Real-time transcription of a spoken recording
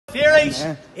theories,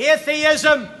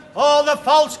 atheism, all the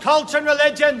false cults and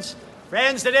religions.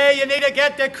 Friends, today you need to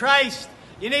get to Christ.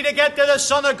 You need to get to the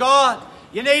Son of God.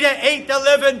 You need to eat the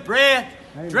living bread.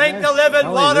 Amen. Drink the living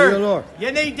water. Lord.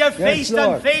 You need to feast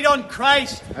and feed on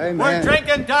Christ. Amen. We're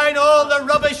drinking down all the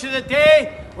rubbish of the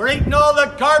day. We're eating all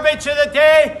the garbage of the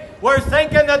day. We're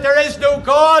thinking that there is no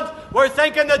God. We're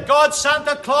thinking that God's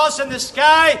Santa Claus in the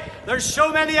sky. There's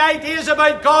so many ideas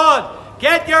about God.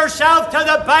 Get yourself to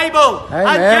the Bible. Amen.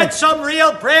 And get some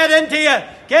real bread into you.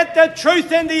 Get the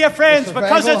truth into you, friends,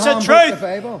 because it's the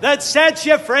truth that sets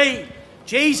you free.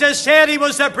 Jesus said he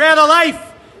was the bread of life.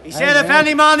 He said, if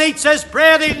any man eats this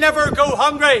bread, he'll never go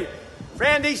hungry.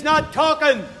 Friend, he's not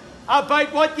talking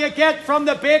about what you get from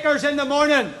the bakers in the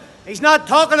morning. He's not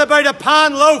talking about a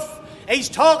pan loaf. He's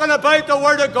talking about the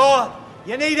Word of God.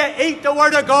 You need to eat the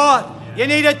Word of God. You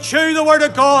need to chew the Word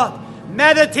of God.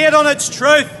 Meditate on its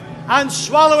truth and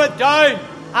swallow it down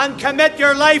and commit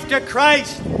your life to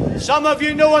Christ. Some of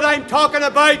you know what I'm talking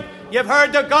about. You've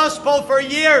heard the gospel for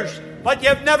years, but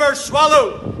you've never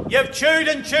swallowed. You've chewed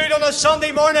and chewed on a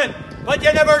Sunday morning, but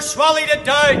you never swallowed it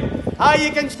down.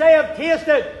 You can say I've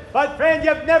tasted, but friend,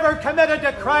 you've never committed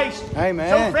to Christ. Amen.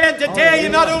 So friend, today you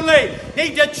not only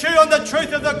need to chew on the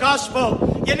truth of the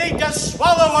gospel, you need to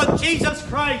swallow on Jesus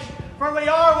Christ, for we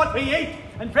are what we eat.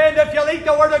 And friend, if you'll eat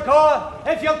the Word of God,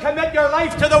 if you'll commit your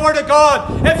life to the Word of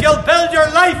God, if you'll build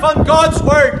your life on God's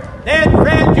Word, then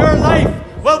friend, your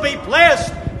life will be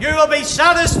blessed. You will be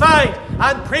satisfied,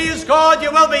 and praise God,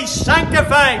 you will be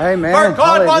sanctified. Amen. For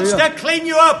God wants Hallelujah. to clean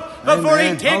you up before He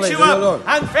takes you Hallelujah, up. Lord.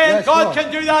 And friend, Yes, God Lord.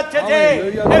 can do that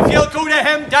today Hallelujah, if you'll go to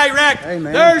Him direct.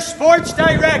 Amen. There's Sports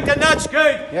Direct, and that's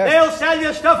good. Yes. They'll sell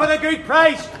you stuff at a good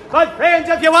price. But friends,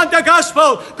 if you want the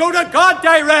gospel, go to God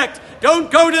direct.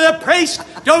 Don't go to the priest.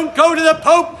 Don't go to the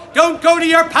Pope. Don't go to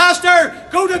your pastor.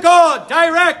 Go to God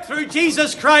direct through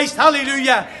Jesus Christ.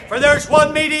 Hallelujah. For there's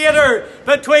one mediator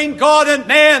between God and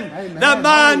man, Amen. the man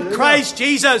Hallelujah. Christ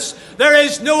Jesus. There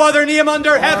is no other name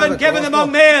under heaven given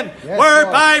among men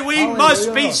whereby we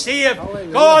must be saved.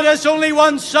 Hallelujah. God has only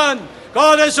one Son.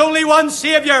 God has only one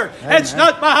Savior. Amen. It's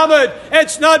not Muhammad.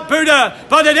 It's not Buddha.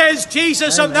 But it is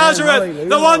Jesus of Amen. Nazareth. Hallelujah.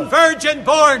 The one virgin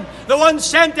born. The one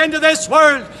sent into this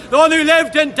world. The one who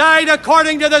lived and died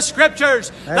according to the Scriptures.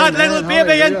 That Amen. little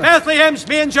baby in Hallelujah. Bethlehem's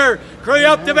manger grew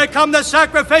up to become the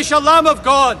sacrificial Lamb of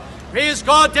God. Praise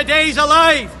God, today He's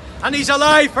alive. And He's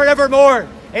alive forevermore.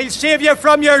 He'll save you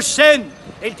from your sin.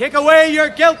 He'll take away your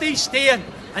guilty stain.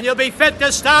 And you'll be fit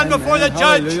to stand Amen. before the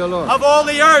Judge Hallelujah, Lord. of all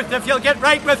the earth if you'll get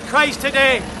right with Christ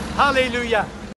today. Hallelujah.